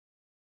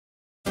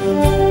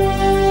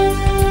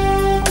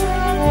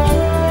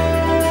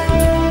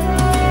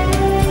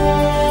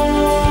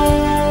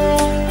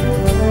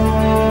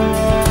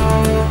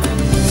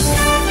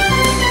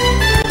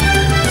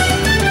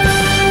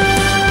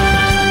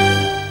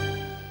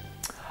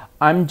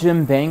I'm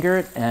Jim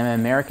Bangert, and I'm an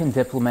American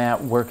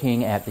diplomat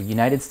working at the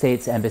United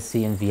States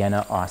Embassy in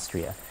Vienna,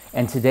 Austria.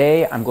 And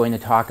today I'm going to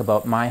talk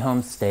about my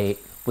home state,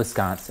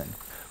 Wisconsin.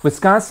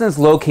 Wisconsin is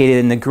located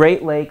in the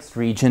Great Lakes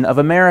region of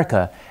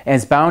America and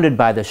is bounded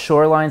by the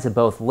shorelines of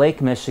both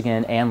Lake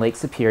Michigan and Lake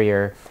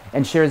Superior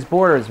and shares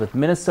borders with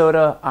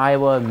Minnesota,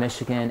 Iowa,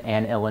 Michigan,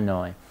 and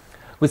Illinois.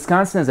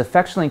 Wisconsin is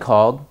affectionately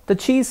called the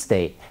cheese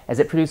state as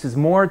it produces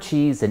more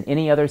cheese than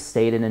any other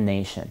state in the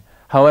nation.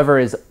 However,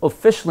 it is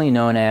officially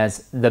known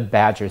as the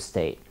Badger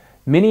State.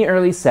 Many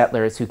early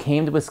settlers who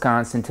came to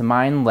Wisconsin to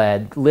mine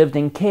lead lived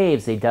in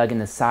caves they dug in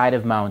the side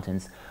of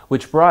mountains,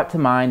 which brought to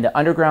mind the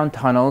underground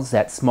tunnels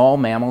that small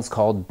mammals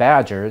called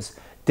badgers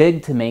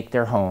dig to make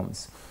their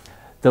homes.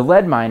 The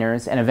lead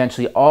miners, and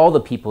eventually all the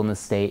people in the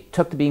state,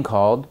 took to being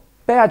called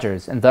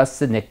badgers, and thus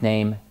the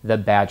nickname the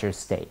Badger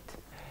State.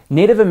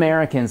 Native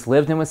Americans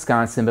lived in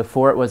Wisconsin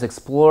before it was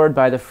explored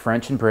by the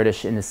French and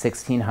British in the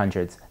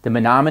 1600s. The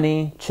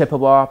Menominee,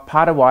 Chippewa,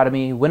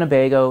 Potawatomi,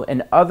 Winnebago,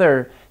 and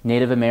other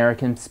Native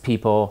American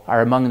people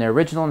are among the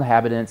original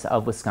inhabitants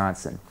of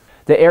Wisconsin.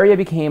 The area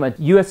became a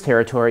U.S.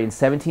 territory in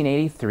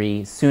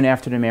 1783, soon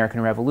after the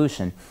American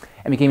Revolution,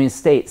 and became a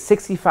state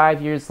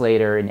 65 years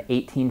later in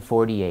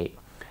 1848.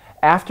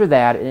 After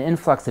that, an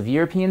influx of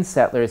European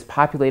settlers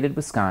populated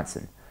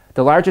Wisconsin.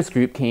 The largest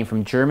group came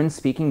from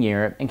German-speaking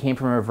Europe and came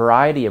from a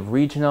variety of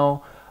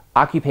regional,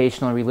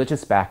 occupational, and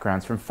religious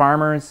backgrounds, from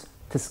farmers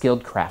to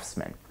skilled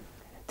craftsmen.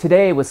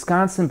 Today,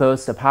 Wisconsin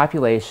boasts a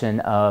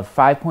population of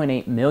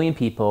 5.8 million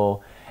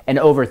people and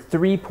over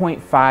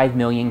 3.5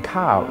 million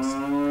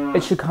cows.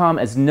 It should come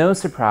as no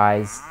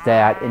surprise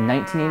that in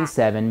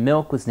 1987,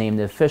 milk was named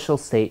the official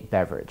state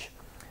beverage.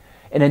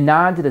 In a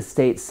nod to the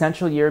state's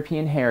Central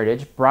European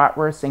heritage,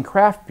 bratwurst and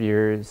craft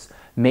beers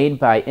made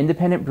by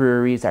independent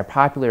breweries are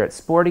popular at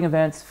sporting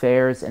events,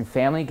 fairs, and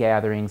family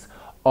gatherings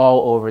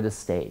all over the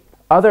state.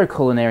 Other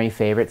culinary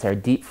favorites are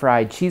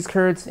deep-fried cheese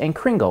curds and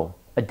kringle,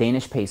 a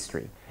Danish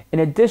pastry. In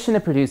addition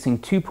to producing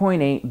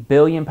 2.8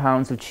 billion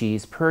pounds of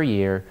cheese per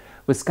year,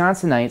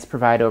 Wisconsinites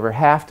provide over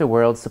half the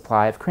world's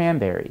supply of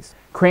cranberries.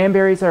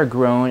 Cranberries are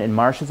grown in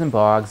marshes and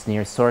bogs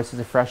near sources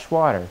of fresh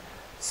water,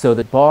 so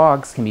the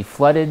bogs can be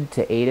flooded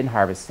to aid in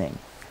harvesting,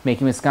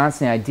 making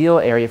Wisconsin an ideal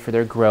area for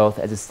their growth,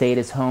 as the state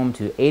is home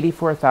to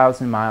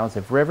 84,000 miles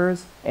of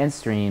rivers and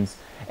streams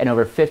and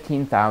over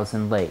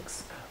 15,000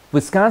 lakes.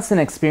 Wisconsin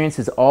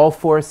experiences all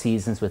four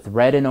seasons with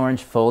red and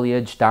orange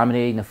foliage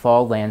dominating the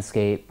fall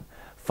landscape,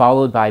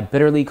 followed by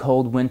bitterly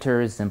cold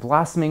winters and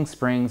blossoming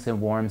springs and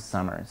warm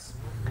summers.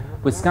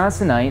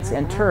 Wisconsinites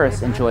and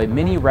tourists enjoy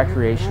many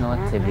recreational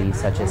activities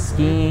such as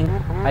skiing,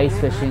 ice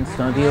fishing,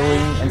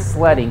 snowmobiling, and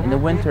sledding in the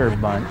winter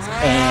months,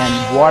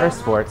 and water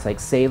sports like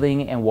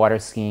sailing and water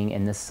skiing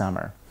in the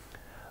summer.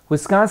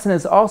 Wisconsin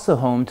is also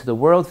home to the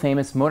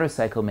world-famous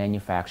motorcycle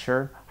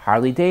manufacturer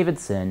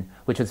Harley-Davidson,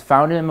 which was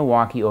founded in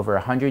Milwaukee over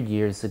 100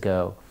 years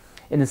ago.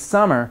 In the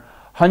summer,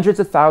 hundreds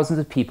of thousands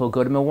of people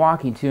go to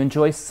Milwaukee to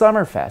enjoy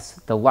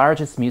Summerfest, the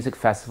largest music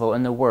festival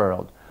in the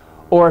world.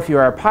 Or if you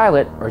are a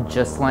pilot or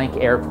just like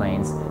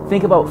airplanes,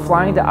 think about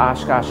flying to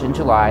Oshkosh in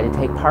July to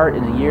take part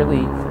in the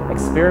yearly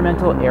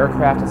Experimental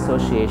Aircraft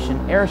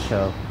Association Air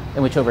Show,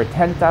 in which over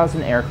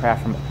 10,000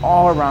 aircraft from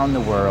all around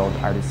the world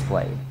are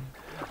displayed.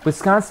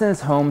 Wisconsin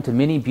is home to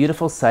many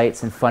beautiful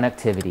sights and fun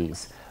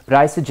activities, but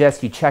I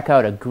suggest you check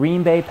out a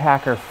Green Bay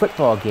Packer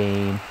football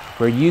game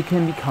where you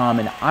can become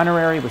an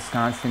honorary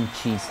Wisconsin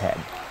cheesehead.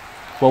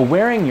 While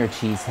wearing your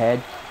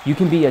cheesehead, you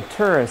can be a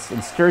tourist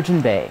in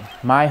Sturgeon Bay,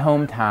 my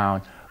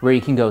hometown, where you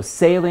can go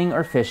sailing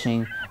or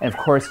fishing, and of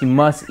course you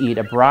must eat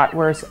a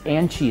bratwurst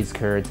and cheese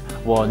curds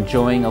while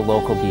enjoying a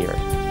local beer.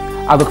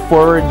 I look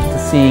forward to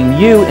seeing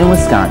you in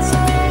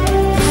Wisconsin.